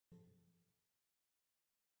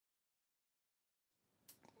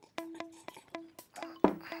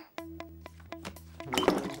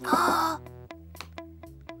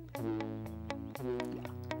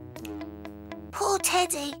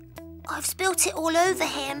Teddy, I've spilt it all over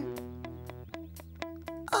him.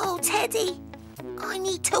 Oh, Teddy, I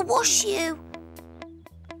need to wash you.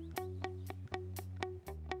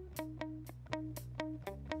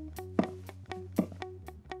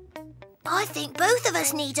 I think both of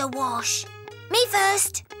us need a wash. Me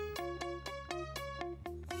first.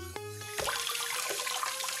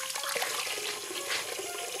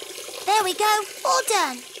 There we go, all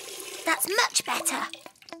done. That's much better.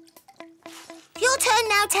 Your turn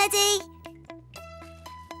now, Teddy.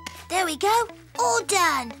 There we go, all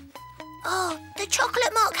done. Oh, the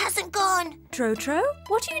chocolate mark hasn't gone. Trotro,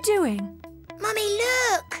 what are you doing? Mummy,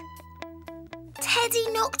 look.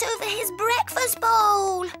 Teddy knocked over his breakfast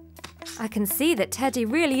bowl. I can see that Teddy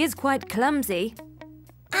really is quite clumsy.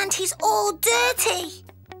 And he's all dirty.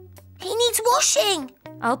 He needs washing.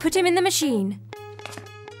 I'll put him in the machine.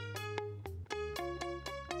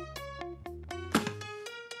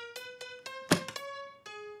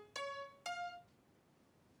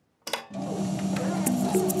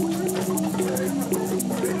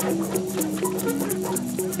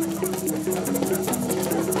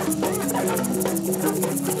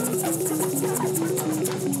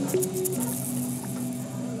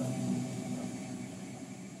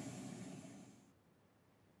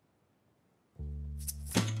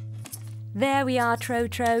 There we are,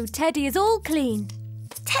 Trotro. Teddy is all clean.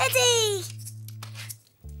 Teddy!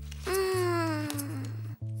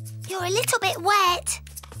 You're a little bit wet.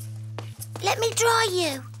 Let me dry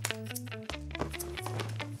you.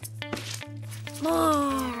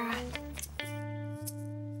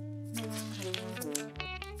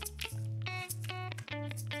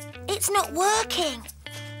 It's not working.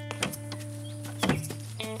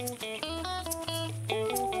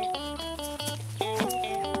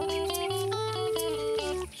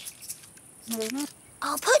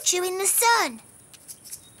 I'll put you in the sun.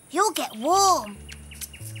 You'll get warm.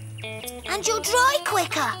 And you'll dry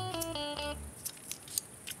quicker.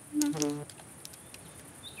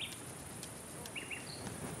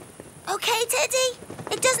 Okay, Teddy?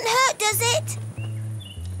 It doesn't hurt, does it?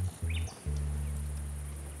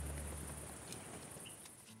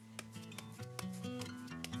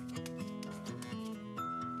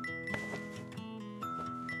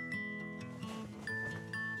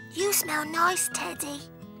 You smell nice, Teddy.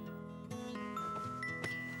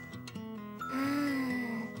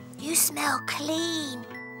 You smell clean.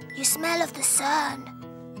 You smell of the sun.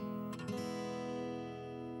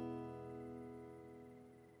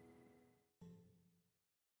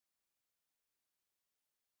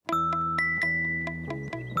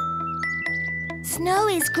 Snow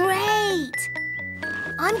is great.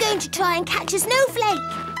 I'm going to try and catch a snowflake.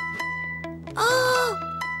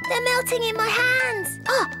 Oh, they're melting in my hands.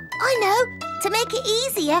 Oh, I know. To make it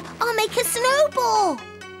easier, I'll make a snowball.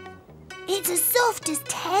 It's as soft as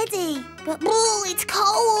Teddy, but it's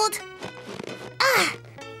cold. Ah!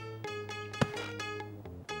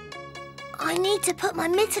 I need to put my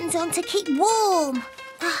mittens on to keep warm.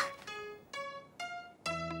 Ah.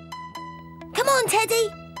 Come on, Teddy.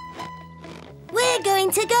 We're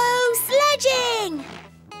going to go sledging.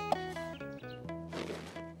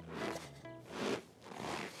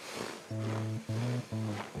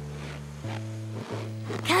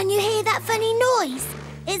 Can you hear that funny noise?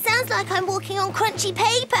 It sounds like I'm walking on crunchy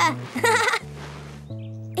paper.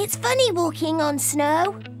 It's funny walking on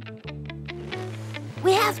snow.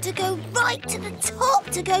 We have to go right to the top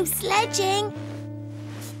to go sledging.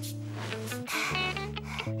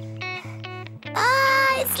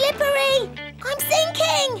 Ah, it's slippery. I'm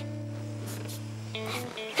sinking.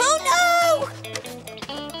 Oh, no!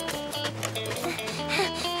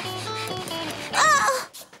 Oh!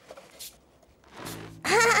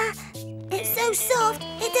 It's so soft,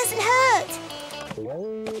 it doesn't hurt.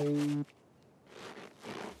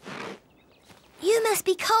 You must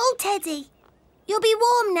be cold, Teddy. You'll be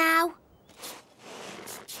warm now.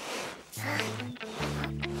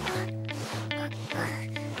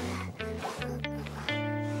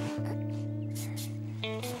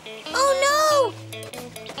 Oh, no!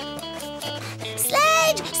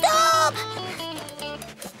 Sledge, stop!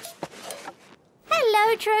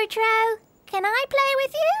 Hello, Trotro. Can I play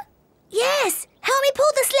with you? Yes, help me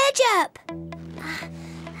pull the sledge up.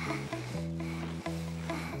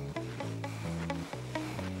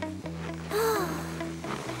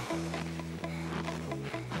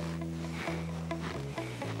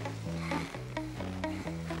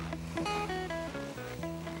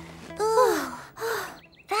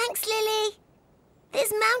 Thanks, Lily.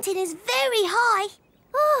 This mountain is very high.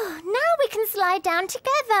 Oh, now we can slide down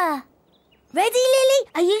together. Ready, Lily?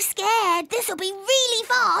 Are you scared? This'll be really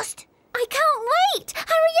fast. I can't wait!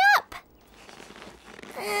 Hurry up!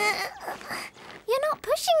 You're not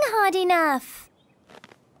pushing hard enough.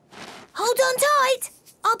 Hold on tight.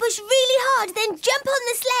 I'll push really hard, then jump on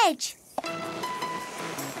the sledge.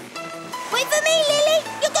 Wait for me, Lily.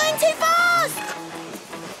 You're going too fast.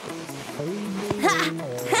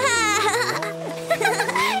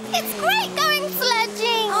 It's great going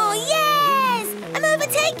sledging. Oh, yes! I'm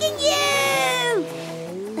overtaking you!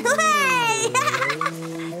 Hooray!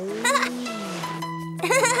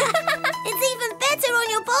 It's even better on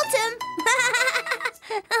your bottom.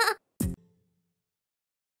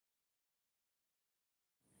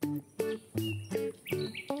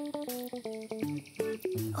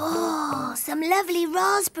 Oh, some lovely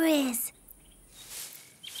raspberries.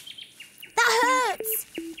 That hurts.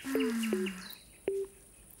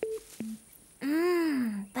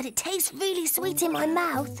 But it tastes really sweet in my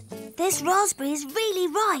mouth. This raspberry is really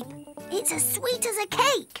ripe. It's as sweet as a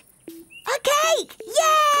cake. A cake!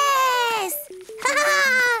 Yes!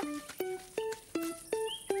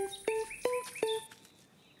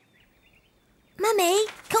 Mummy,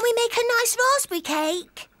 can we make a nice raspberry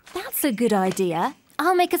cake? That's a good idea.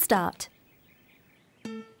 I'll make a start.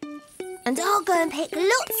 And I'll go and pick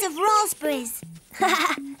lots of raspberries.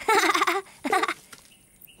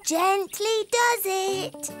 Gently does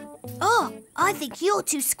it. Oh, I think you're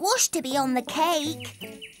too squashed to be on the cake.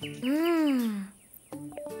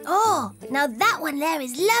 Oh, now that one there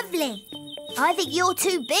is lovely. I think you're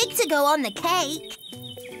too big to go on the cake.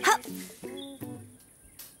 Hup.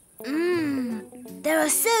 There are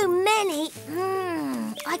so many.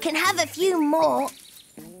 I can have a few more.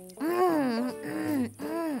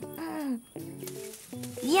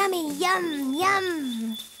 Yummy, yum,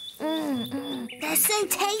 yum. They're so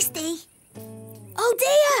tasty. Oh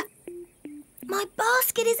dear! My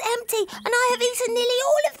basket is empty and I have eaten nearly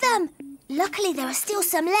all of them. Luckily there are still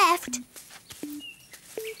some left.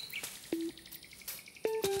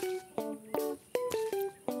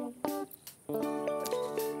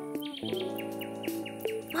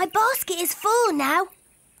 My basket is full now.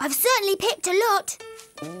 I've certainly picked a lot.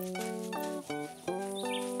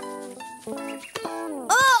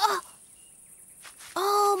 Oh!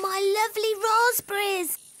 Oh, my lovely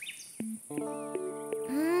raspberries.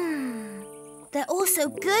 They're also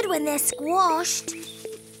good when they're squashed.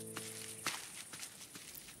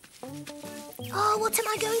 Oh, what am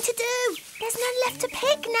I going to do? There's none left to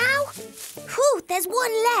pick now. Whew, there's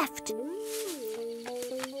one left.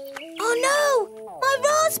 Oh no, my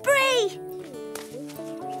raspberry!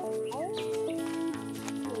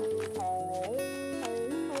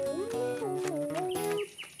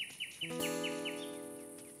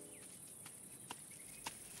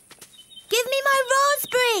 Give me my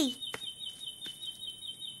raspberry!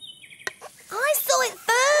 I saw it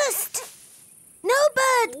first! No,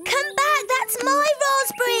 bird, come back, that's my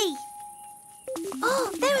raspberry! Oh,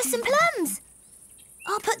 there are some plums.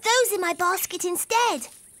 I'll put those in my basket instead.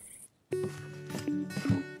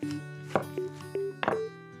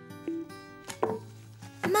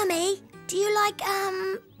 Mummy, do you like,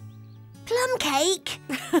 plum cake?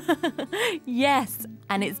 Yes,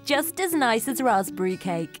 and it's just as nice as raspberry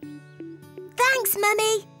cake. Thanks,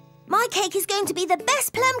 Mummy. My cake is going to be the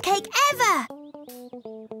best plum cake ever.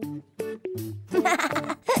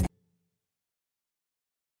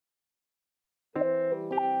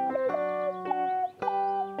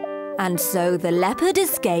 And so the leopard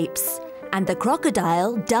escapes, and the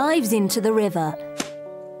crocodile dives into the river.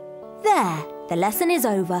 There, the lesson is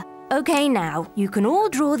over. OK, now, you can all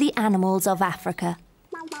draw the animals of Africa.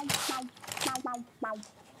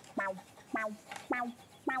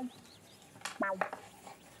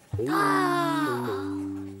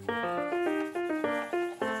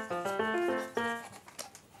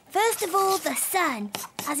 First of all, the sun,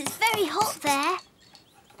 as it's very hot there.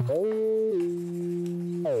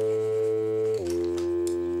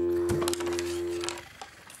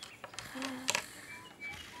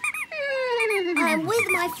 I'm with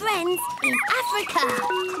my friends in Africa.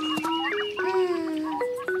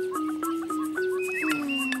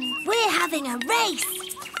 We're having a race.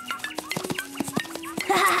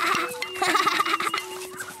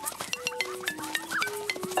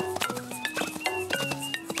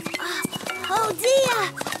 Oh dear,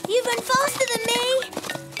 you run faster than me.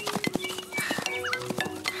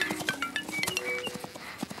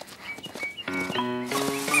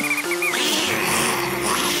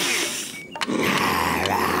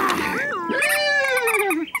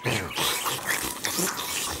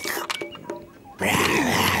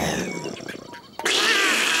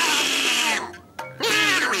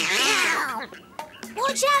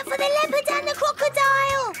 Watch out for the leopard and the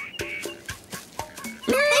crocodile!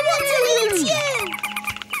 They want to eat you!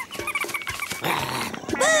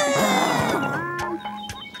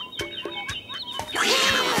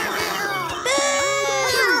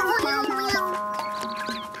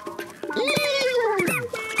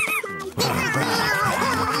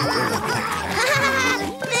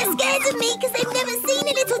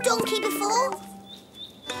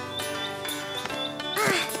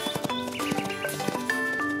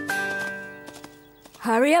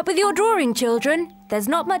 Hurry up with your drawing, children. There's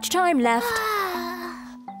not much time left.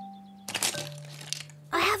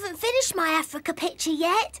 I haven't finished my Africa picture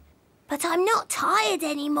yet, but I'm not tired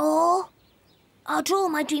anymore. I'll draw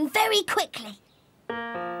my dream very quickly.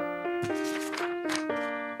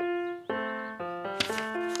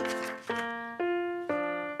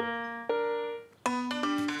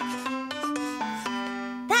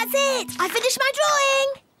 That's it! I finished my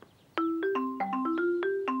drawing!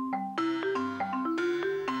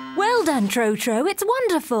 Well done, Trotro. It's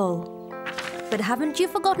wonderful. But haven't you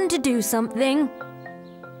forgotten to do something?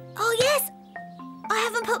 Oh, yes! I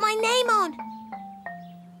haven't put my name on.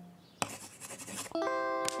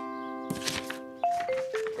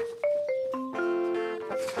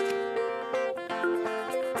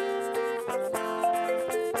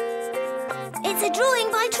 It's a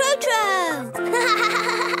drawing by Trotro!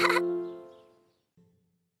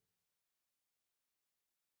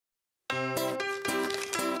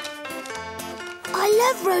 I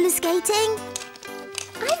love roller skating.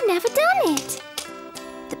 I've never done it.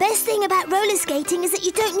 The best thing about roller skating is that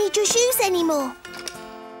you don't need your shoes anymore.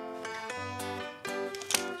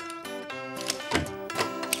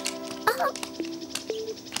 Oh.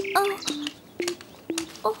 Oh.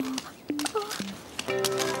 Oh.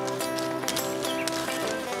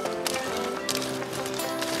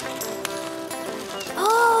 Oh!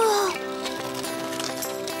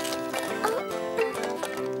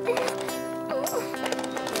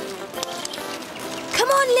 Come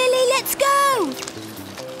on, Lily, let's go!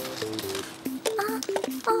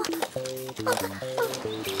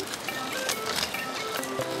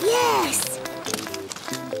 Yes!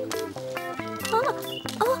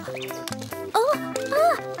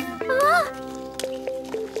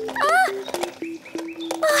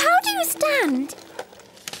 How do you stand?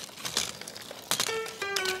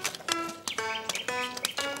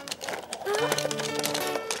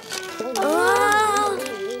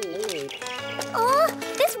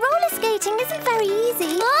 This roller skating isn't very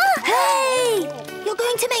easy. Hey! You're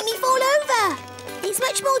going to make me fall over. It's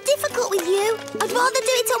much more difficult with you. I'd rather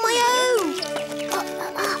do it on my own.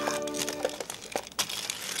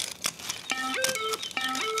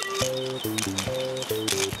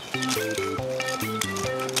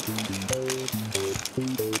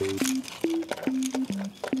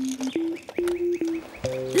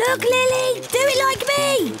 Look, Lily! Do it like me!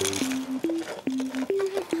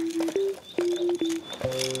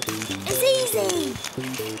 It's easy.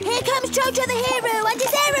 Here comes Trotro the hero and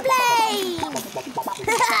his aeroplane!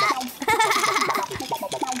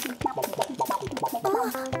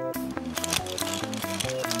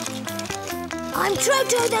 I'm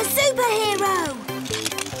Trotro the superhero!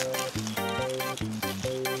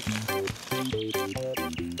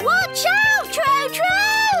 Watch out, Trotro!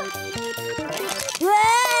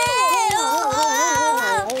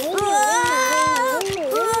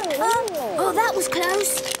 Oh, that was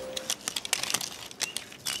close.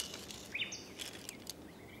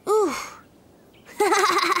 Ooh.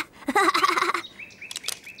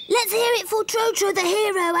 Let's hear it for Trotro the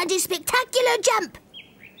hero and his spectacular jump.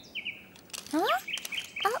 Huh?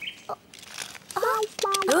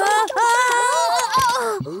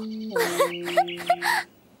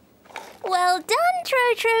 Well done,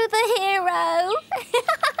 Trotro the hero.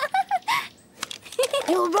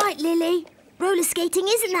 You're right, Lily. Roller skating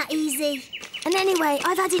isn't that easy. And anyway,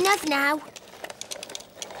 I've had enough now.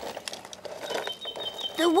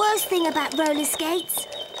 The worst thing about roller skates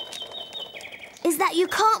is that you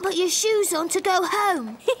can't put your shoes on to go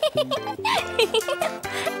home.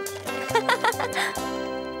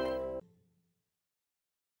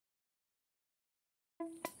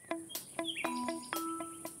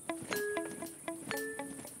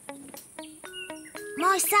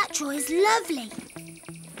 My satchel is lovely.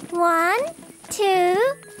 1, 2,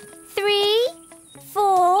 3,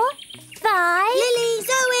 4, 5. Lily,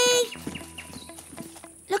 Zoe!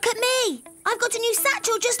 Look at me. I've got a new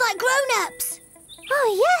satchel just like grown-ups.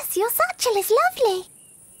 Oh, yes, your satchel is lovely.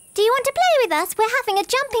 Do you want to play with us? We're having a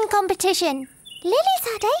jumping competition. Lily's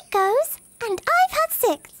had 8 goes, and I've had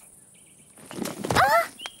 6. Ah!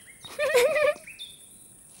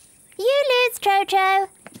 You lose, Trotro.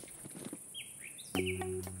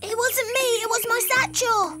 It wasn't me, it was my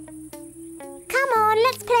satchel. Come on,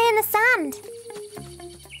 let's play in the sand.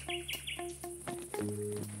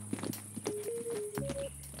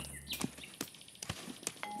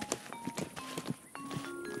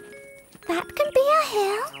 That can be a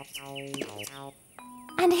hill.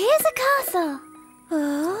 And here's a castle.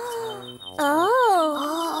 Oh.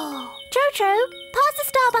 Trotro, pass the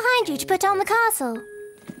star behind you to put on the castle.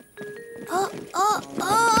 Oh,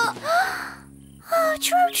 Oh,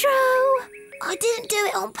 Trotro! I didn't do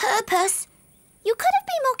it on purpose. You could have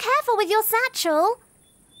been more careful with your satchel.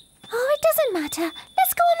 Oh, it doesn't matter.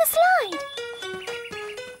 Let's go on the slide.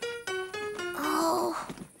 Oh.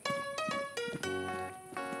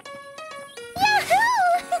 Yahoo!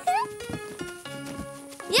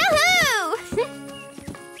 Yahoo!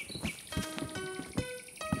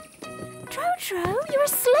 Trotro, you're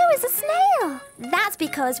as slow as a snail. That's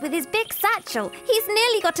because with his big satchel, he's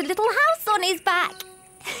nearly got a little house on his back.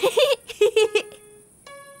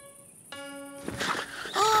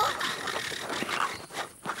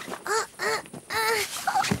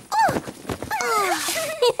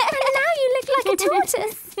 And now you look like a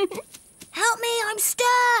tortoise. Help me, I'm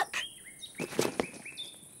stuck.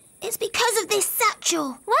 It's because of this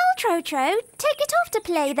satchel. Well, Trotro, take it off to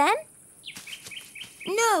play then.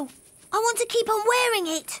 No, I want to keep on wearing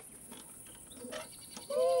it.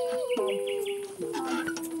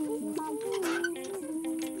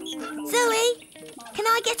 Zoe, can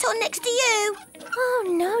I get on next to you? Oh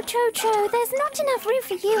no, Trotro, there's not enough room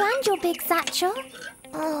for you and your big satchel.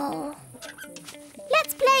 Oh.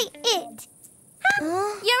 Let's play it.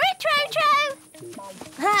 You're it, Trotro.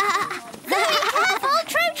 Very careful,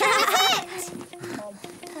 Trotro's it.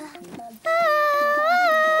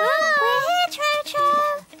 We're here, Trotro.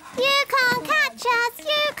 You can't catch us.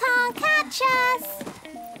 You can't catch us.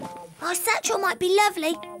 My satchel might be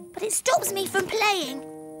lovely, but it stops me from playing.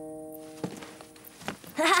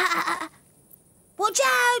 Watch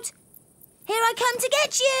out! Here I come to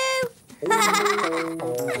get you!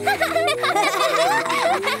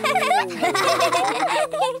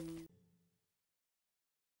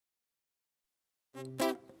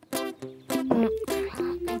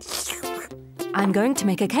 I'm going to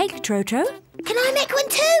make a cake, Trotro. Can I make one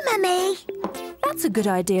too, Mummy? That's a good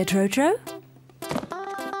idea, Trotro.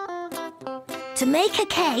 To make a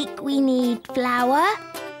cake, we need flour,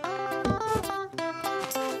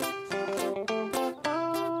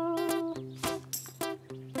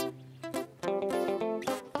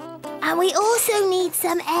 and we also need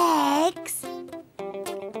some eggs.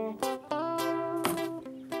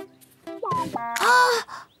 Oh!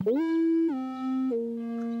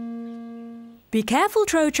 Be careful,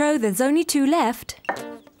 Trotro, there's only 2 left.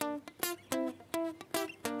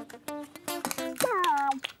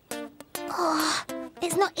 Oh,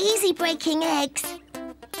 it's not easy breaking eggs.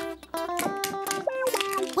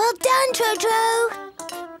 Well done, Trotro!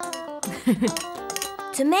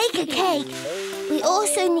 To make a cake, we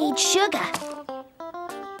also need sugar.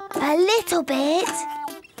 A little bit,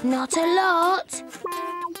 not a lot,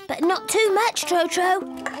 but not too much, Trotro.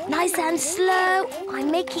 Nice and slow. I'm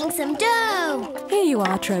making some dough. Here you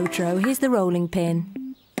are, Trotro. Here's the rolling pin.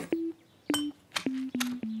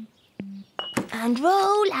 And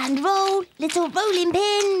roll, little rolling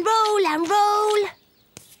pin, roll and roll.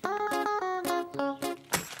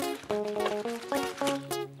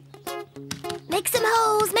 Make some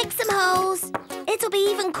holes, make some holes. It'll be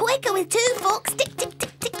even quicker with 2 forks. Tick, tick,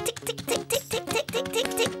 tick, tick, tick, tick, tick, tick, tick, tick, tick, tick,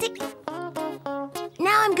 tick, tick.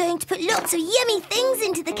 Now I'm going to put lots of yummy things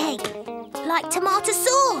into the cake, like tomato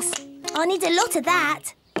sauce. I need a lot of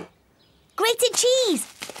that. Grated cheese.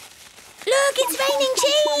 Look, it's raining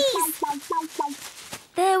cheese.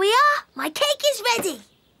 There we are. My cake is ready.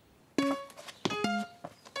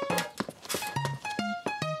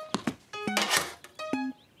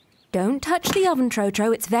 Don't touch the oven,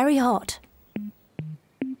 Trotro. It's very hot.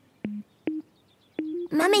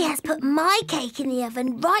 Mummy has put my cake in the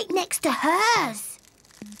oven right next to hers.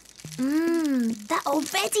 That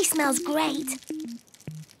already smells great.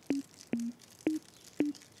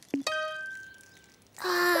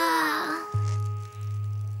 Ah.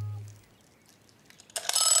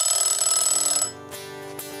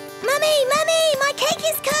 Mummy, my cake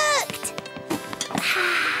is cooked.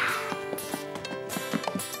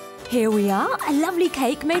 Here we are, a lovely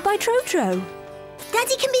cake made by Trotro.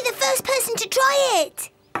 Daddy can be the first person to try it.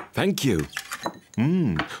 Thank you.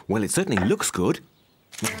 Well, it certainly looks good.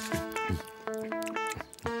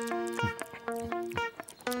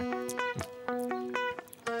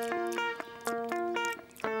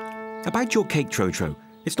 About your cake, Trotro,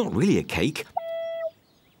 it's not really a cake.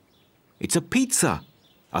 It's a pizza.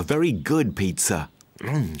 A very good pizza.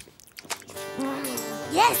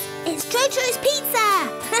 Yes, it's Trotro's pizza.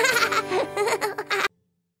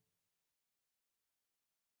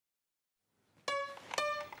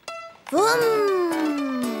 Vroom.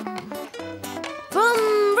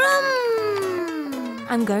 Vroom, vroom.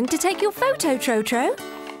 I'm going to take your photo, Trotro.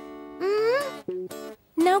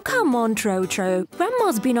 Now come on, Trotro.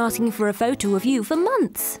 Grandma's been asking for a photo of you for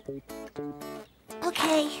months.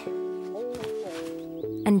 Okay.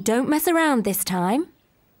 And don't mess around this time.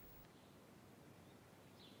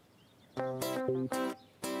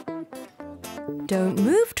 Don't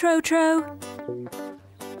move, Trotro.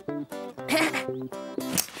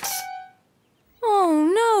 Oh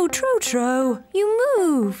no, Trotro, you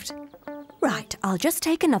moved. Right, I'll just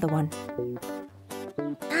take another one.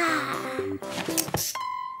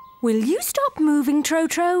 Will you stop moving,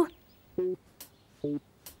 Trotro?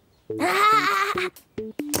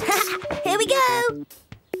 Here we go!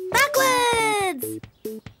 Backwards!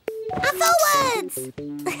 And forwards!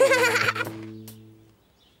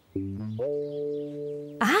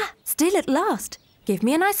 Ah, still at last. Give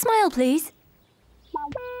me a nice smile, please.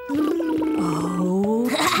 Oh,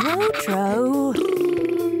 Trotro.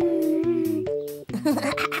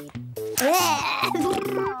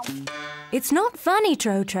 It's not funny,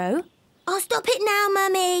 Trotro. I'll stop it now,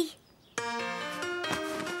 Mummy.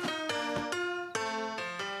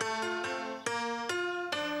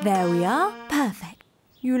 There we are. Perfect.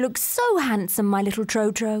 You look so handsome, my little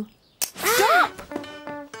Trotro. Stop!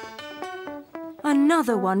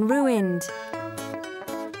 Another one ruined.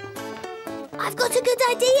 I've got a good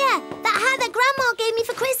idea. That hat that Grandma gave me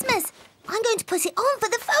for Christmas. I'm going to put it on for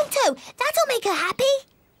the photo. That'll make her happy.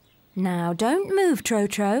 Now, don't move,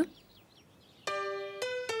 Trotro.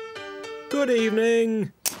 Good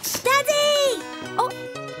evening. Daddy! Oh.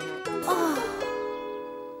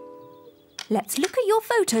 Let's look at your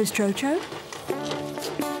photos, Trotro.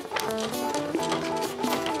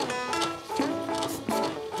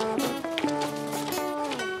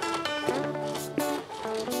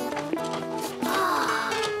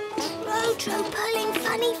 Trotro pulling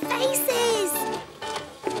funny faces.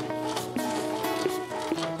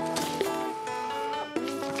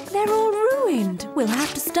 They're all ruined. We'll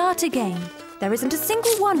have to start again. There isn't a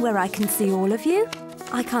single one where I can see all of you.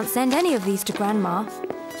 I can't send any of these to Grandma.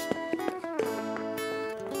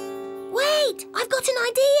 Wait, I've got an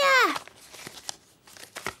idea.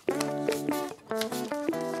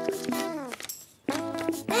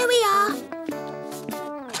 There we are.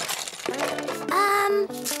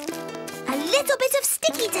 A little bit of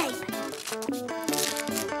sticky tape.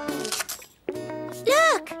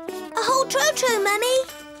 Look, a whole Trotro, Mummy.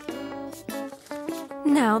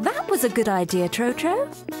 Now that was a good idea, Trotro.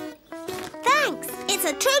 Thanks. It's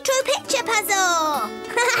a Trotro picture puzzle.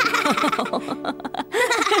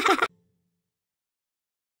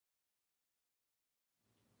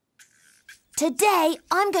 Today,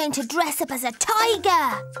 I'm going to dress up as a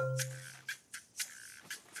tiger.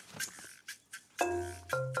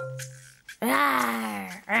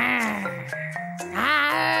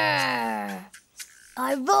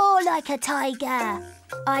 I roar like a tiger.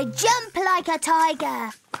 I jump like a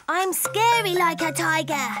tiger. I'm scary like a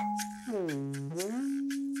tiger.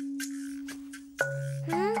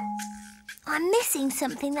 I'm missing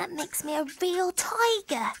something that makes me a real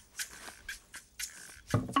tiger.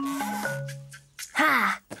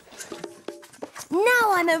 Ha!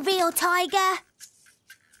 Now I'm a real tiger.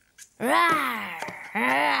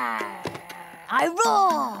 I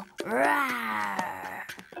roar.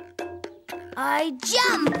 I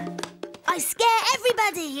jump. I scare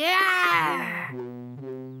everybody.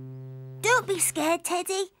 Don't be scared,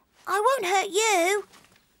 Teddy. I won't hurt you.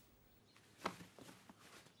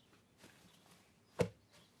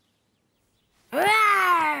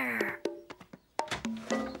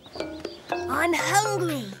 I'm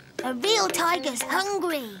hungry. A real tiger's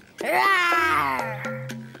hungry.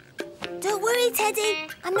 Don't worry, Teddy.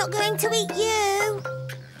 I'm not going to eat you.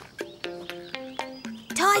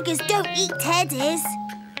 Tigers don't eat teddies.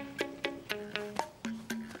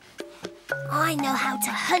 I know how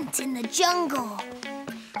to hunt in the jungle.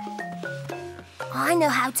 I know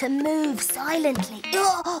how to move silently.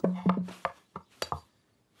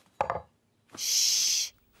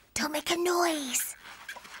 Shh! Don't make a noise.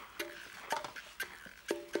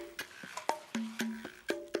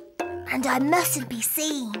 And I mustn't be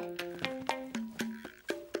seen.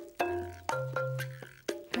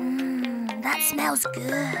 That smells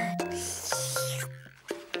good.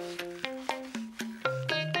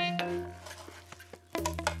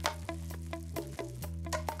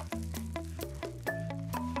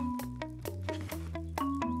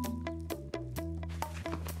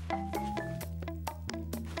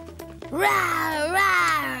 Rawr,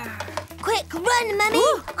 rawr. Quick, run, Mummy.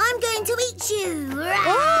 Ooh. I'm going to eat you. Rawr.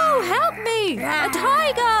 Oh, help me! A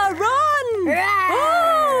tiger, run!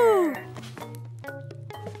 Oh!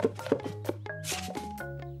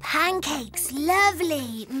 Pancakes,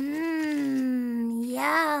 lovely.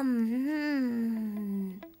 Yum.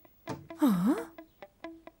 Huh?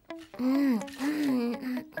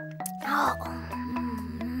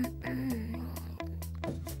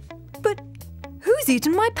 But who's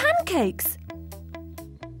eaten my pancakes?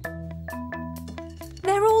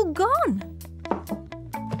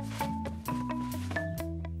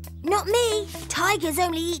 Daddy, tigers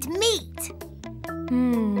only eat meat.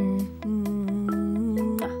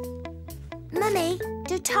 Mummy,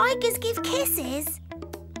 do tigers give kisses?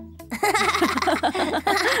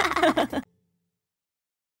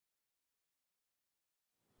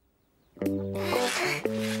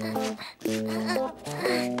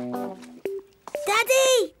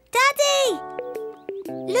 Daddy! Daddy!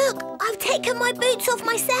 Look, I've taken my boots off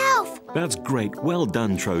myself. That's great. Well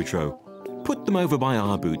done, Trotro. Put them over by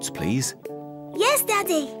our boots, please. Yes,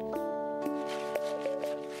 Daddy.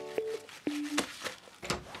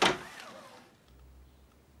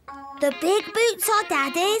 The big boots are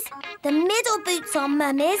Daddy's, the middle boots are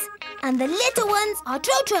Mummy's, and the little ones are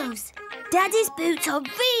Trotro's. Daddy's boots are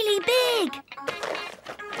really big.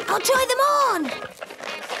 I'll try them on.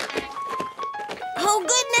 Oh,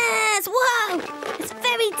 goodness! Whoa! It's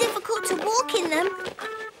very difficult to walk in them.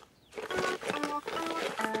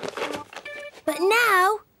 But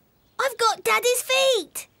now, I've got Daddy's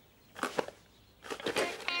feet.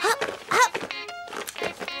 Up, up.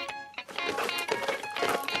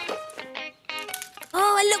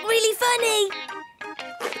 Oh, I look really funny.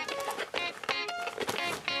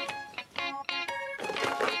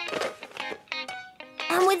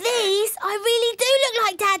 And with these, I really do look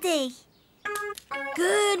like Daddy.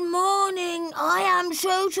 Good morning, I am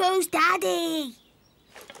Trotro's Daddy.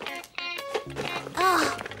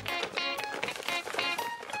 Oh.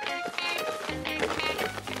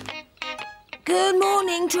 Good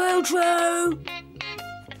morning, Trotro.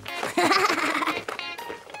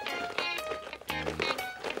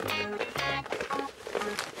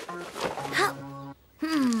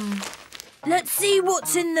 Let's see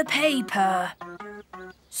what's in the paper.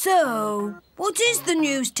 So, what is the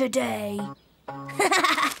news today?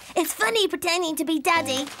 It's funny pretending to be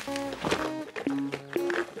Daddy.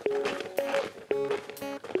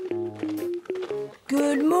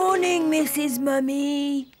 Good morning, Mrs.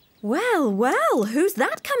 Mummy. Well, well, who's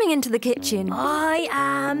that coming into the kitchen? I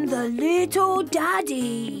am the little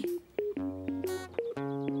Daddy.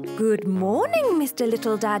 Good morning, Mr.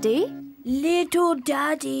 Little Daddy. Little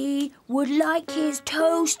Daddy would like his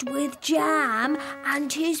toast with jam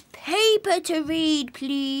and his paper to read,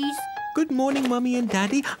 please. Good morning, Mummy and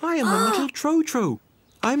Daddy. I am the little Trotro.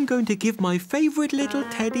 I'm going to give my favourite little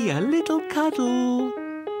teddy a little cuddle.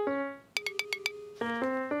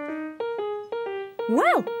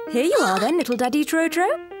 Well, here you are then, Little Daddy Trotro.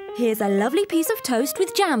 Here's a lovely piece of toast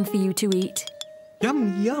with jam for you to eat.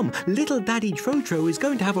 Yum, yum. Little Daddy Trotro is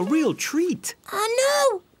going to have a real treat. Oh,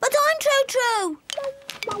 no, but I'm Trotro.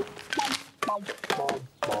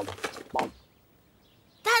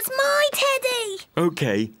 That's my teddy.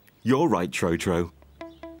 OK, you're right, Trotro.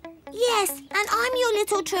 Yes, and I'm your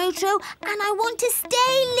little Trotro, and I want to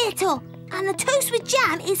stay little. And the toast with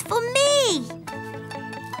jam is for me.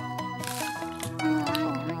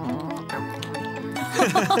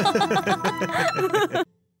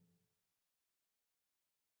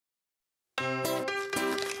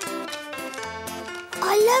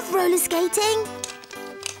 I love roller skating.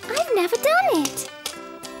 I've never done it.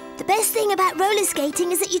 The best thing about roller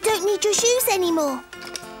skating is that you don't need your shoes anymore.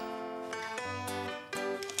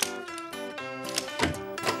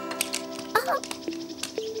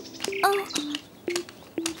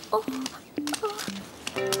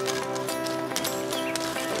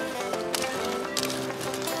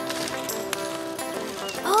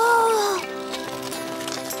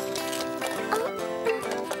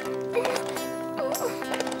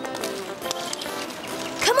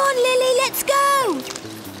 Come on, Lily, let's go!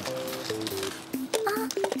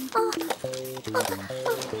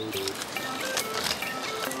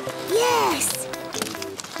 Yes!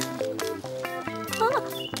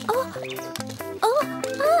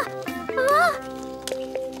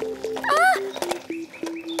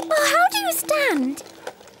 How do you stand?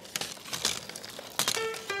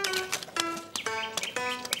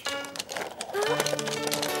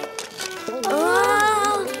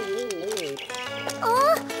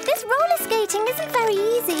 This roller skating isn't very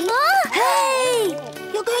easy. Hey!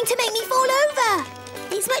 You're going to make me fall over.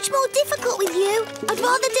 It's much more difficult with you. I'd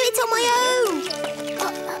rather do it on my own.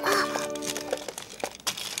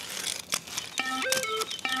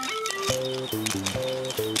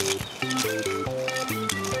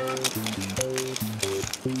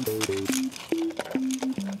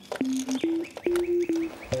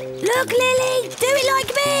 Look, Lily! Do it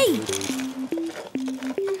like me!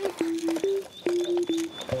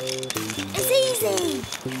 It's easy.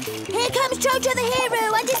 Here comes Trotro the hero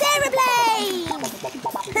and his aeroplane!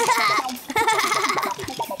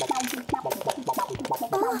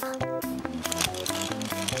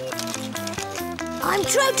 I'm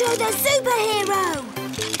Trotro the superhero!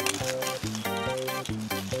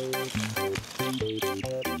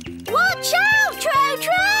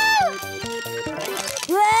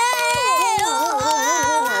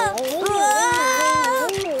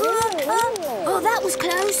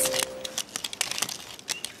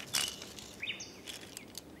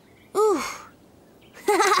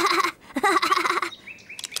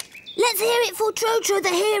 Let's hear it for Trotro the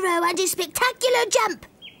hero and his spectacular jump.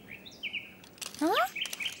 Huh?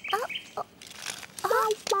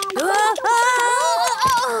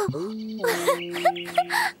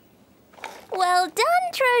 Well done,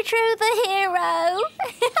 Trotro the hero.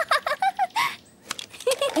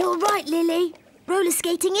 You're right, Lily. Roller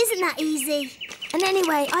skating isn't that easy. And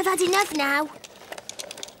anyway, I've had enough now.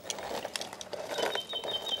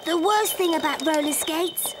 The worst thing about roller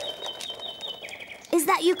skates is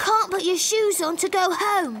that you can't put your shoes on to go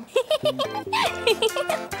home.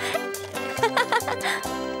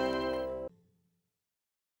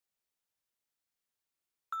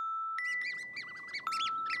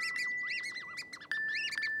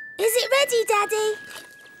 Is it ready, Daddy?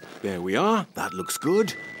 There we are. That looks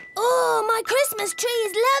good. Oh, my Christmas tree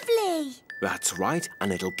is lovely. That's right,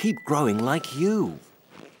 and it'll keep growing like you.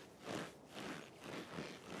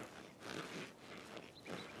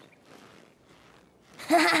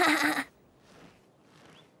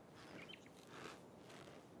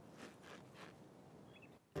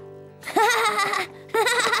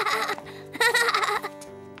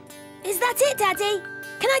 Is that it, Daddy?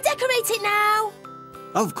 Can I decorate it now?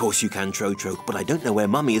 Of course you can, Trotro, but I don't know where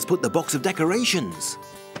Mummy has put the box of decorations.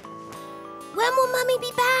 When will Mummy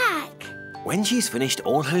be back? When she's finished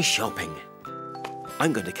all her shopping.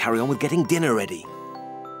 I'm going to carry on with getting dinner ready.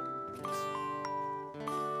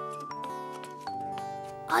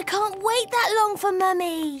 I can't wait that long for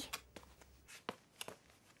Mummy.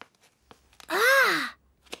 Ah!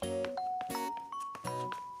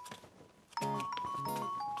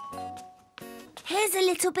 Here's a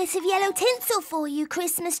little bit of yellow tinsel for you,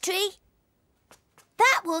 Christmas tree.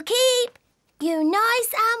 That will keep you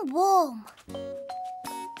nice and warm.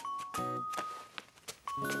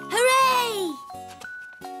 Hooray!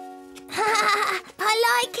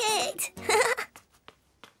 I like it.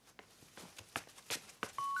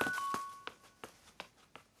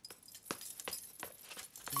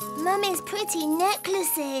 Mummy's pretty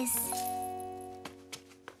necklaces.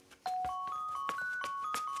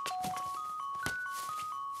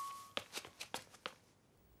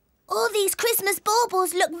 All these Christmas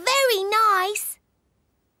baubles look very nice.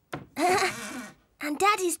 And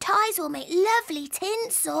Daddy's ties will make lovely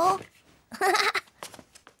tinsel.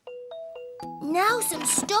 Now some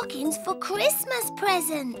stockings for Christmas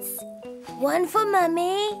presents. One for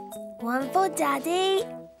Mummy, one for Daddy,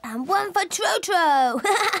 and one for Trotro.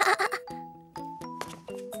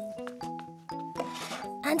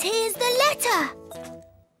 And here's the letter.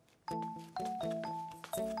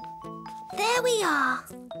 There we are.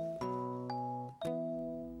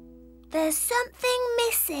 There's something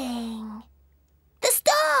missing. The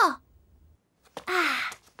star! Ah,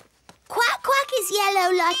 Quack Quack is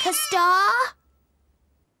yellow like a star.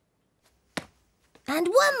 And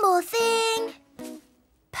one more thing.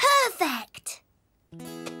 Perfect!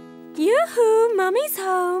 Yoo-hoo, Mummy's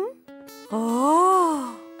home.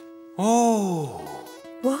 Oh, Oh!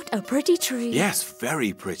 what a pretty tree. Yes,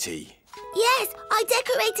 very pretty. Yes, I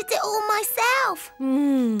decorated it all myself.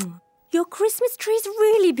 Your Christmas tree's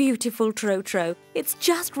really beautiful, Trotro. It's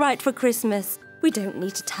just right for Christmas. We don't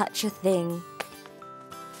need to touch a thing.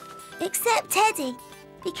 Except Teddy,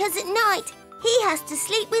 because at night he has to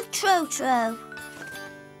sleep with Trotro.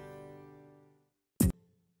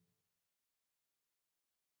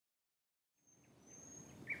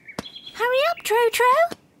 Hurry up,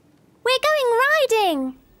 Trotro. We're going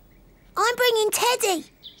riding. I'm bringing Teddy.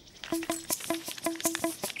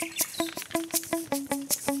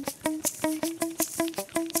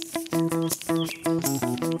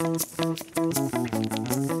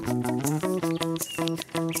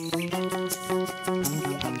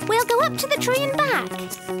 We'll go up to the tree and back.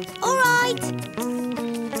 All right.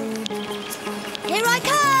 Here I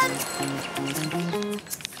come.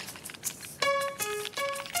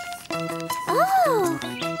 Oh,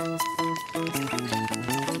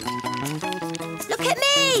 Look at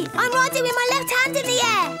me. I'm riding with my left hand in the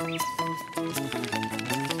air.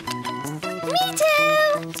 me too.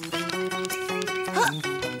 Huh.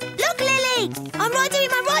 Look, Lily. I'm riding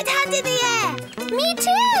with my right hand in the air. Me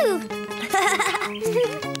too.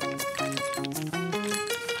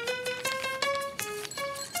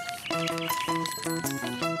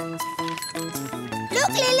 Look,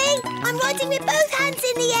 Lily. I'm riding with both hands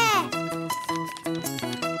in the air.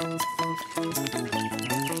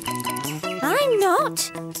 I'm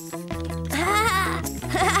not.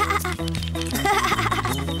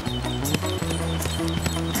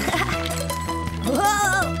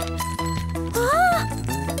 Whoa! Ah,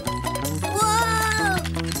 Whoa!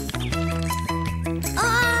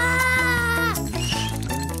 Ah!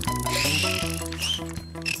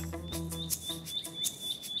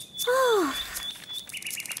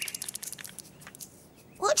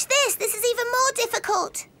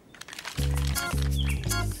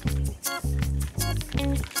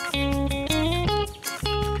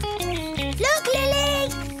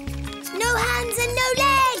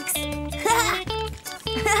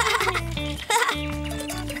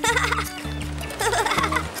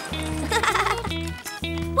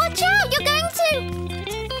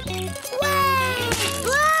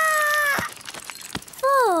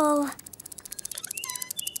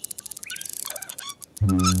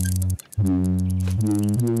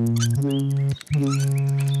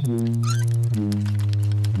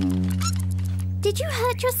 Did you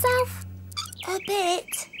hurt yourself? A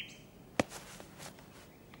bit.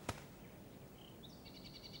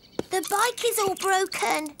 The bike is all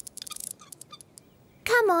broken.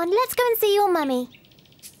 Come on, let's go and see your mummy.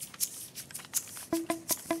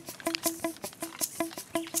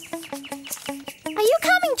 Are you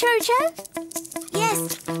coming, Trotro? Yes.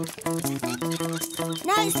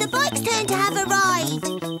 Now it's the bike's turn to have a ride.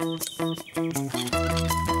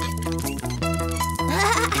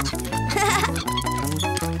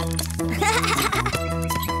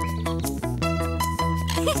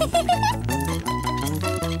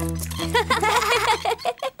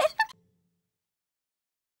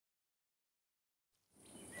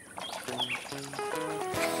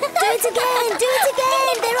 Do it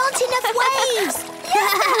again! There aren't enough waves!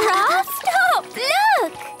 Stop!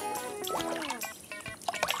 Look!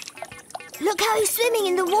 Look how he's swimming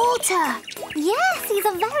in the water. Yes, he's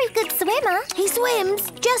a very good swimmer. He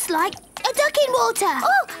swims just like a duck in water.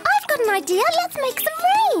 Oh, I've got an idea. Let's make some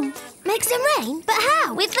rain. Make some rain? But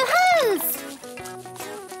how? With the hose.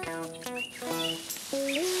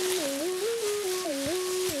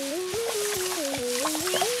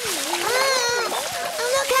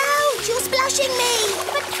 Look out! You're splashing me.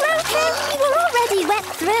 But Trotro, you're already wet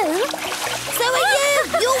through. So are you.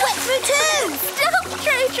 You're wet through too. Stop,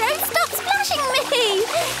 Trotro. Stop splashing me.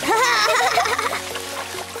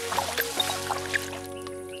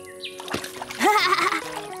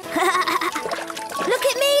 Look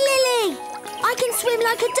at me, Lily. I can swim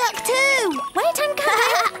like a duck too. Wait, I'm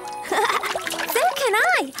coming. So can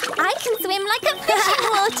I. I can swim like a fish in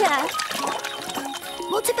water.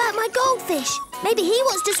 What about my goldfish? Maybe he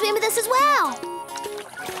wants to swim with us as well.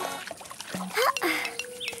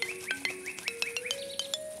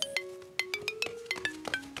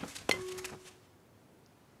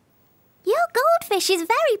 Your goldfish is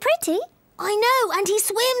very pretty. I know, and he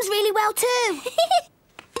swims really well too.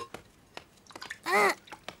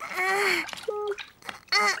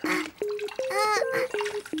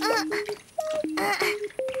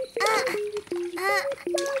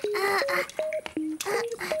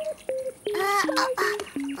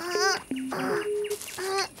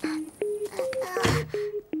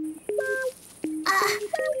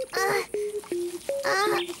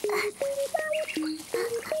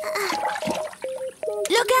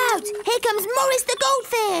 Look out! Here comes Morris the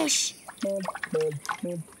goldfish!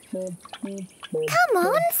 Come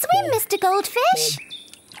on, swim, Mr. Goldfish.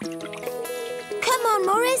 Come on,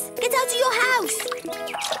 Morris, get out of your house!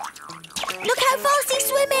 Look how fast he's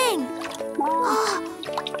swimming! Oh.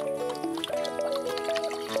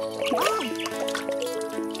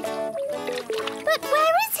 But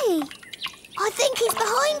where is he? I think he's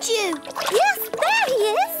behind you. Yes, there he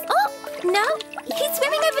is. Oh, no, he's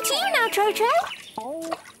swimming over to you now, Trotro.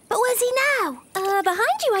 But where's he now?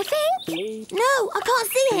 Behind you, I think. No, I can't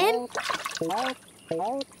see him.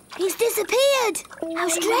 He's disappeared. How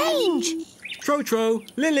strange. Trotro,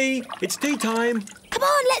 Lily, it's tea time. Come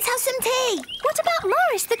on, let's have some tea. What about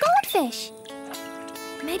Morris the goldfish?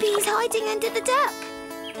 Maybe he's hiding under the duck.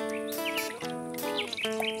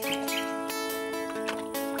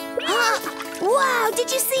 Wow,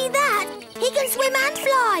 did you see that? He can swim and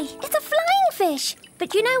fly. It's a flying fish.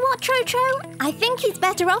 But you know what, Trotro? I think he's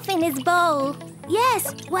better off in his bowl.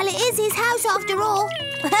 Yes, well, it is his house after all.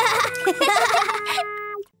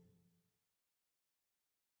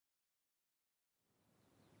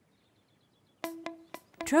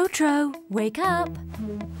 Trotro, wake up.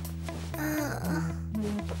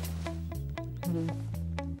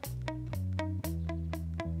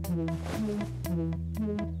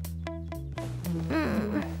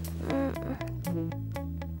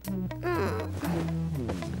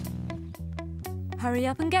 Hurry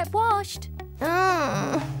up and get washed.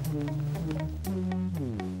 I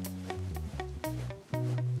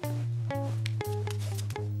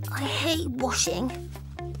hate washing.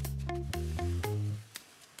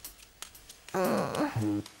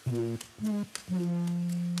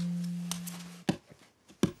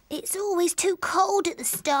 It's always too cold at the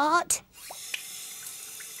start.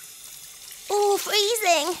 Oh,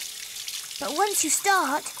 freezing. But once you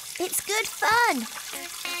start, it's good fun.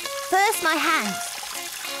 First my hands.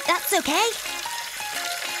 That's okay.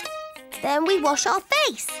 Then we wash our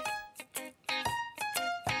face.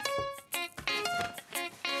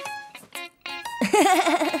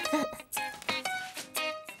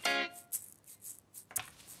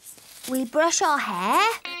 We brush our hair.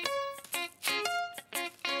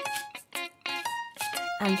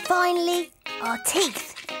 And finally, our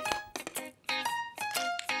teeth.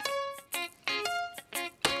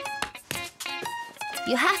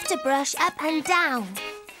 You have to brush up and down.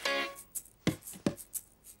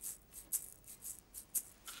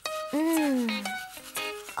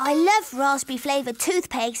 I love raspberry-flavoured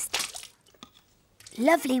toothpaste.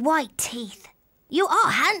 Lovely white teeth. You are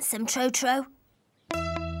handsome, Trotro.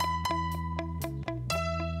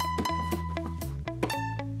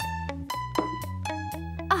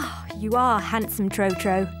 Oh, you are handsome,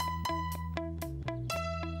 Trotro.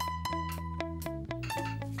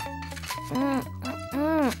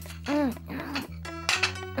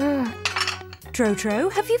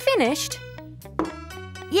 Trotro, have you finished?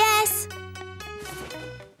 Yes.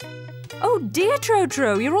 Oh dear,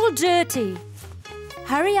 Trotro, you're all dirty.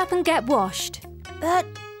 Hurry up and get washed. But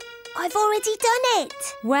I've already done it.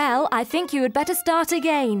 Well, I think you had better start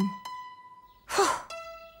again.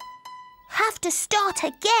 Have to start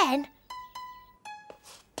again?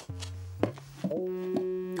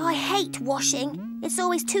 I hate washing. It's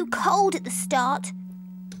always too cold at the start.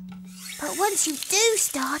 But once you do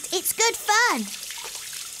start, it's good fun.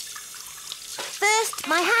 First,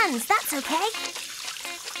 my hands, that's okay.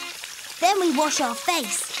 Then we wash our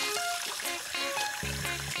face.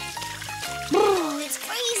 It's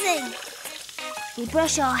freezing. We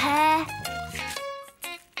brush our hair.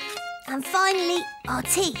 And finally, our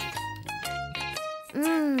teeth.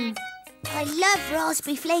 I love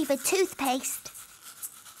raspberry-flavoured toothpaste.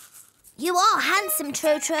 You are handsome,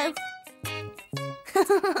 Trotro.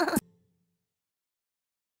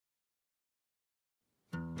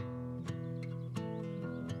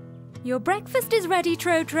 Your breakfast is ready,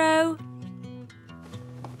 Trotro.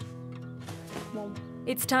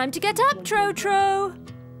 It's time to get up, Trotro.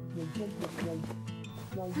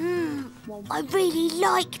 I really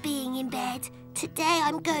like being in bed. Today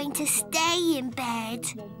I'm going to stay in bed.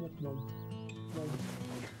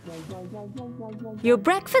 Your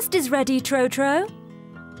breakfast is ready, Trotro.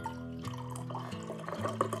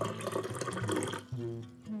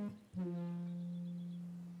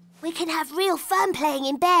 We can have real fun playing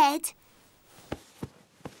in bed.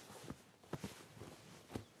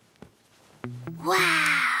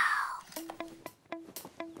 Wow!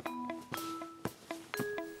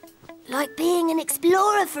 Like being an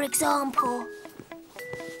explorer, for example.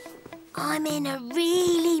 I'm in a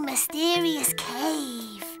really mysterious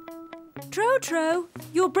cave. Trotro,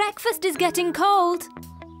 your breakfast is getting cold.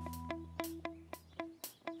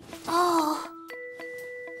 Oh.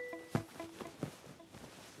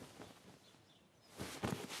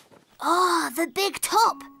 The big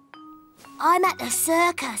top. I'm at the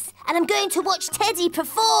circus and I'm going to watch Teddy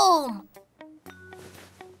perform.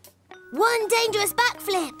 1 dangerous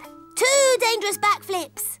backflip. 2 dangerous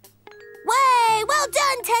backflips. Way! Well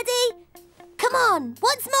done, Teddy. Come on,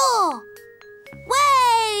 once more.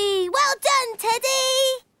 Way! Well done,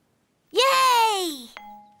 Teddy. Yay!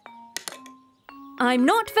 I'm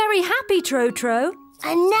not very happy, Trotro.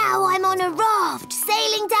 And now I'm on a raft,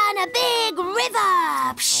 sailing down a big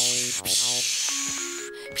river. Psh, psh,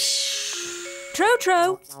 psh.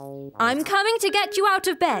 Trotro, I'm coming to get you out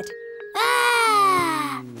of bed.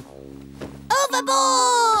 Ah!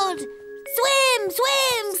 Overboard! Swim,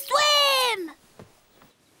 swim, swim!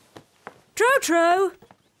 Trotro!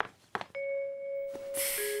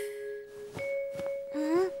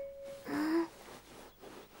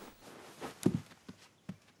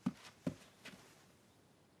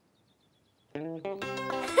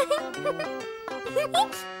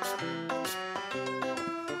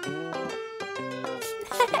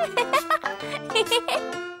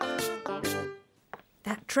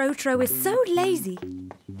 That Trotro is so lazy.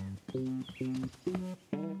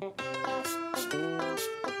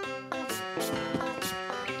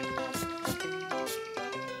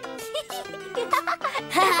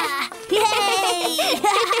 Yay!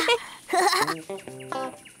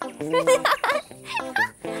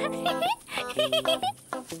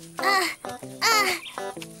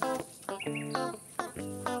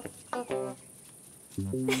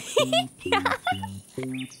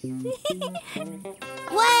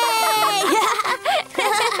 Way!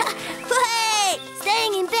 Way!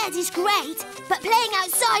 Staying in bed is great, but playing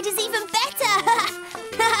outside is even better.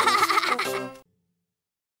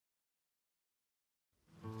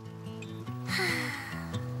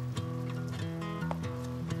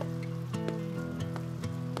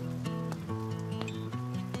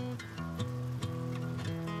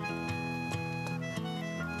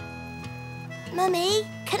 Mummy,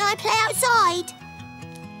 can I play outside?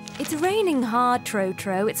 It's raining hard,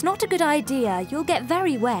 Trotro. It's not a good idea. You'll get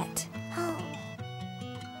very wet.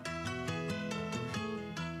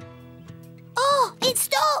 Oh, it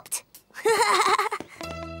stopped!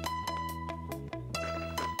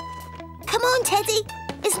 Come on, Teddy.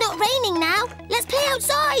 It's not raining now. Let's play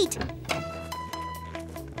outside.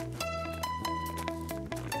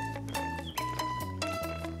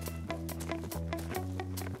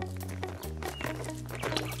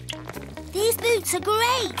 boots are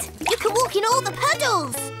great. You can walk in all the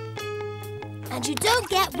puddles. And you don't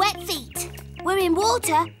get wet feet. We're in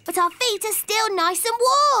water, but our feet are still nice and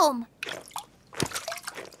warm.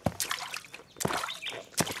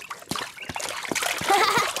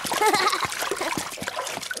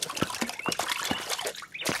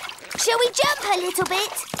 Shall we jump a little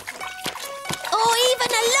bit? Or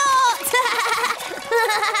even a lot?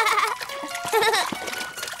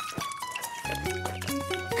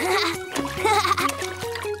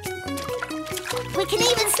 We can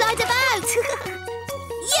even slide about.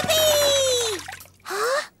 Yippee!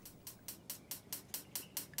 Huh?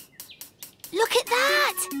 Look at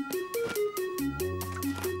that!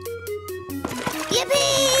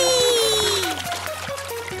 Yippee!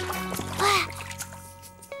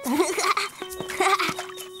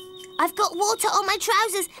 I've got water on my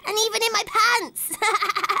trousers and even in my pants.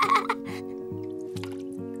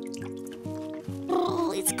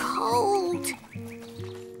 Oh, it's cold.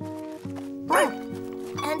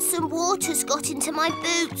 And some water's got into my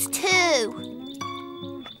boots too.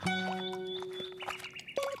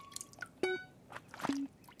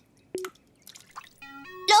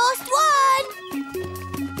 Last one!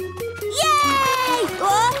 Yay!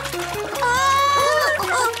 Oh!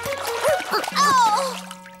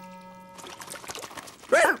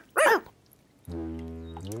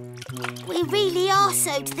 We really are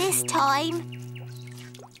soaked this time.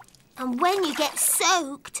 And when you get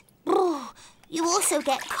soaked, you also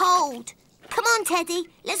get cold. Come on, Teddy,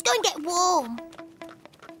 let's go and get warm.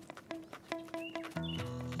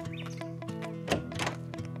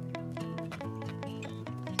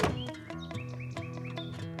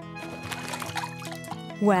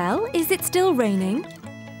 Well, is it still raining?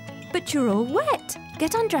 But you're all wet.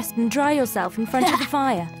 Get undressed and dry yourself in front of the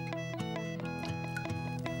fire.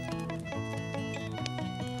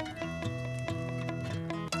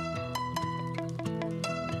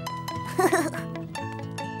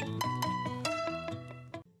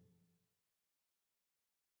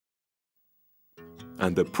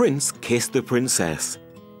 And the prince kissed the princess.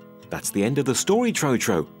 That's the end of the story,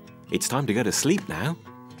 Trotro. It's time to go to sleep now.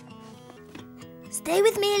 Stay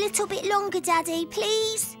with me a little bit longer, Daddy,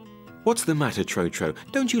 please. What's the matter, Trotro?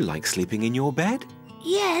 Don't you like sleeping in your bed?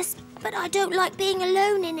 Yes, but I don't like being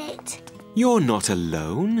alone in it. You're not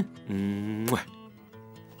alone. Mwah.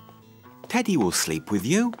 Teddy will sleep with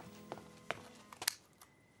you.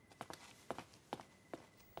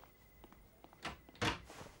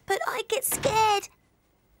 But I get scared.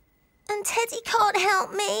 And Teddy can't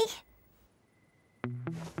help me.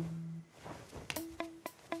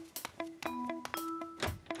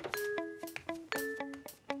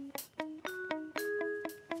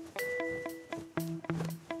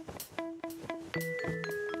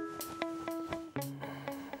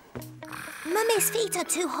 Mummy's feet are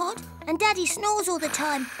too hot and Daddy snores all the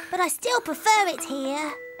time, but I still prefer it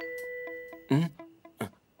here.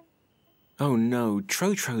 Oh no,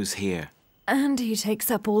 Trotro's here. And he takes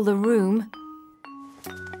up all the room.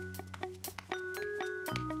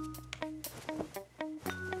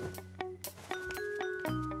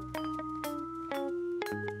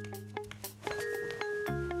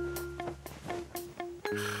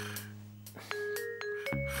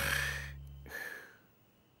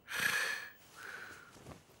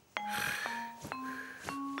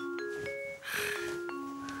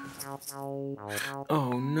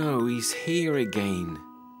 Oh no, he's here again.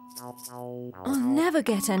 I'll never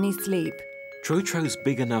get any sleep. Trotro's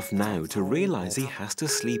big enough now to realise he has to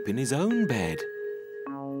sleep in his own bed.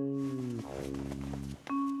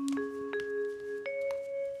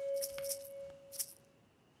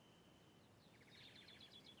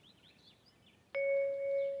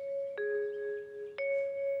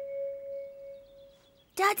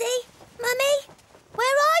 Daddy? Mummy?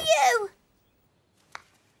 Where are you?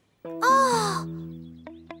 Oh!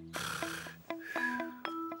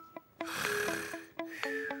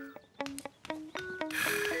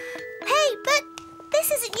 Hey, but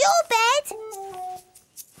this isn't your bed.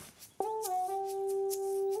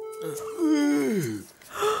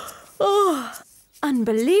 Oh,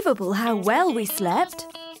 unbelievable how well we slept.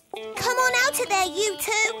 Come on out of there, you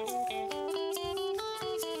two.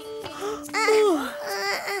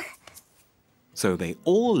 So they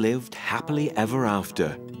all lived happily ever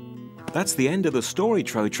after. That's the end of the story,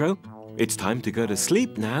 Trotro. It's time to go to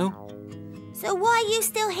sleep now. So why are you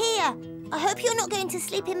still here? I hope you're not going to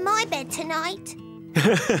sleep in my bed tonight.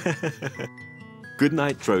 Good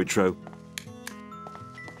night, Trotro.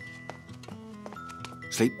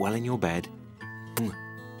 Sleep well in your bed.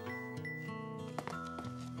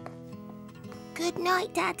 Good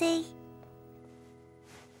night, Daddy.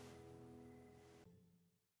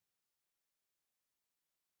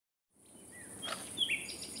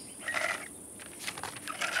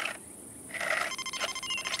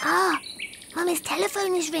 Mummy's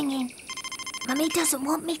telephone is ringing. Mummy doesn't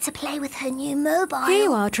want me to play with her new mobile. Here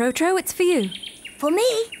you are, Trotro. It's for you. For me?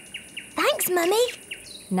 Thanks, Mummy.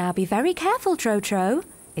 Now be very careful, Trotro.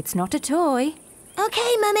 It's not a toy. OK,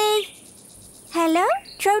 Mummy. Hello,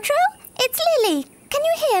 Trotro? It's Lily. Can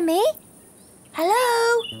you hear me?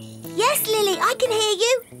 Hello? Yes, Lily, I can hear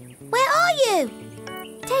you. Where are you?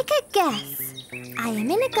 Take a guess. I am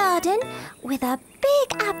in a garden with a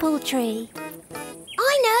big apple tree.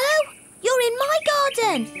 I know. You're in my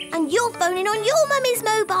garden and you're phoning on your Mummy's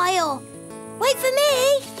mobile. Wait for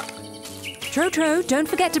me. Trotro, don't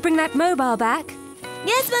forget to bring that mobile back.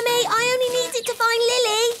 Yes, Mummy, I only needed to find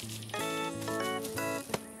Lily.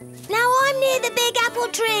 Now I'm near the big apple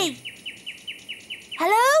tree.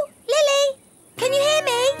 Hello? Lily? Can you hear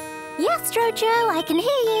me? Yes, Trotro, I can hear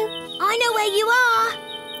you. I know where you are.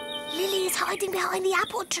 Lily is hiding behind the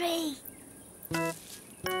apple tree.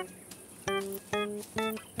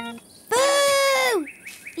 Boo!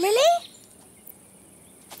 Lily?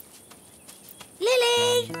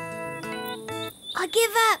 Lily? I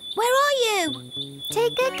give up. Where are you?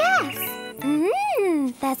 Take a guess.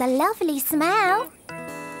 There's a lovely smell.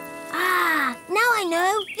 Ah, now I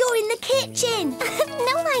know. You're in the kitchen.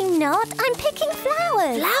 No, I'm not. I'm picking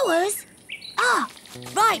flowers. Flowers? Ah,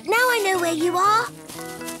 right. Now I know where you are.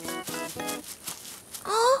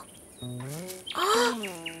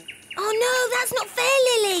 Oh no, that's not fair,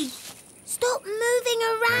 Lily. Stop moving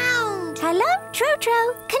around. Hello,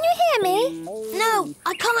 Trotro. Can you hear me? No,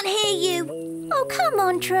 I can't hear you. Oh, come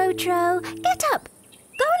on, Trotro. Get up.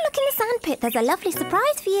 Go and look in the sandpit. There's a lovely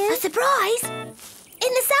surprise for you. A surprise?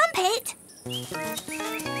 In the sandpit?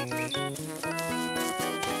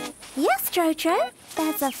 Yes, Trotro.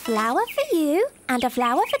 There's a flower for you and a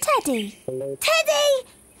flower for Teddy. Teddy!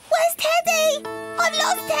 Where's Teddy? I've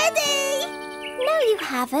lost Teddy! No, you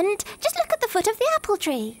haven't. Just look at the foot of the apple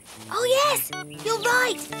tree. Oh, yes. You're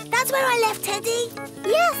right. That's where I left Teddy.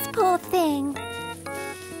 Yes, poor thing.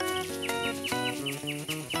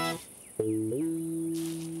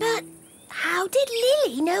 But how did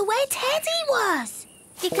Lily know where Teddy was?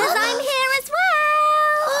 Because I'm here as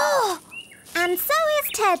well. Oh! And so is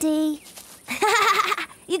Teddy.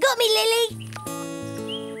 You got me, Lily.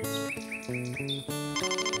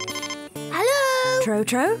 Hello?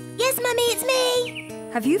 Trotro, Yes, Mummy, it's me.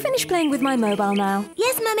 have you finished playing with my mobile now?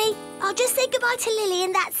 Yes, Mummy. I'll just say goodbye to Lily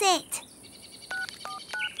and that's it.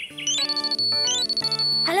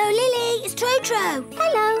 Hello, Lily. It's Trotro.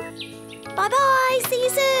 Hello. Bye-bye. See you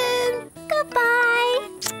soon. Goodbye.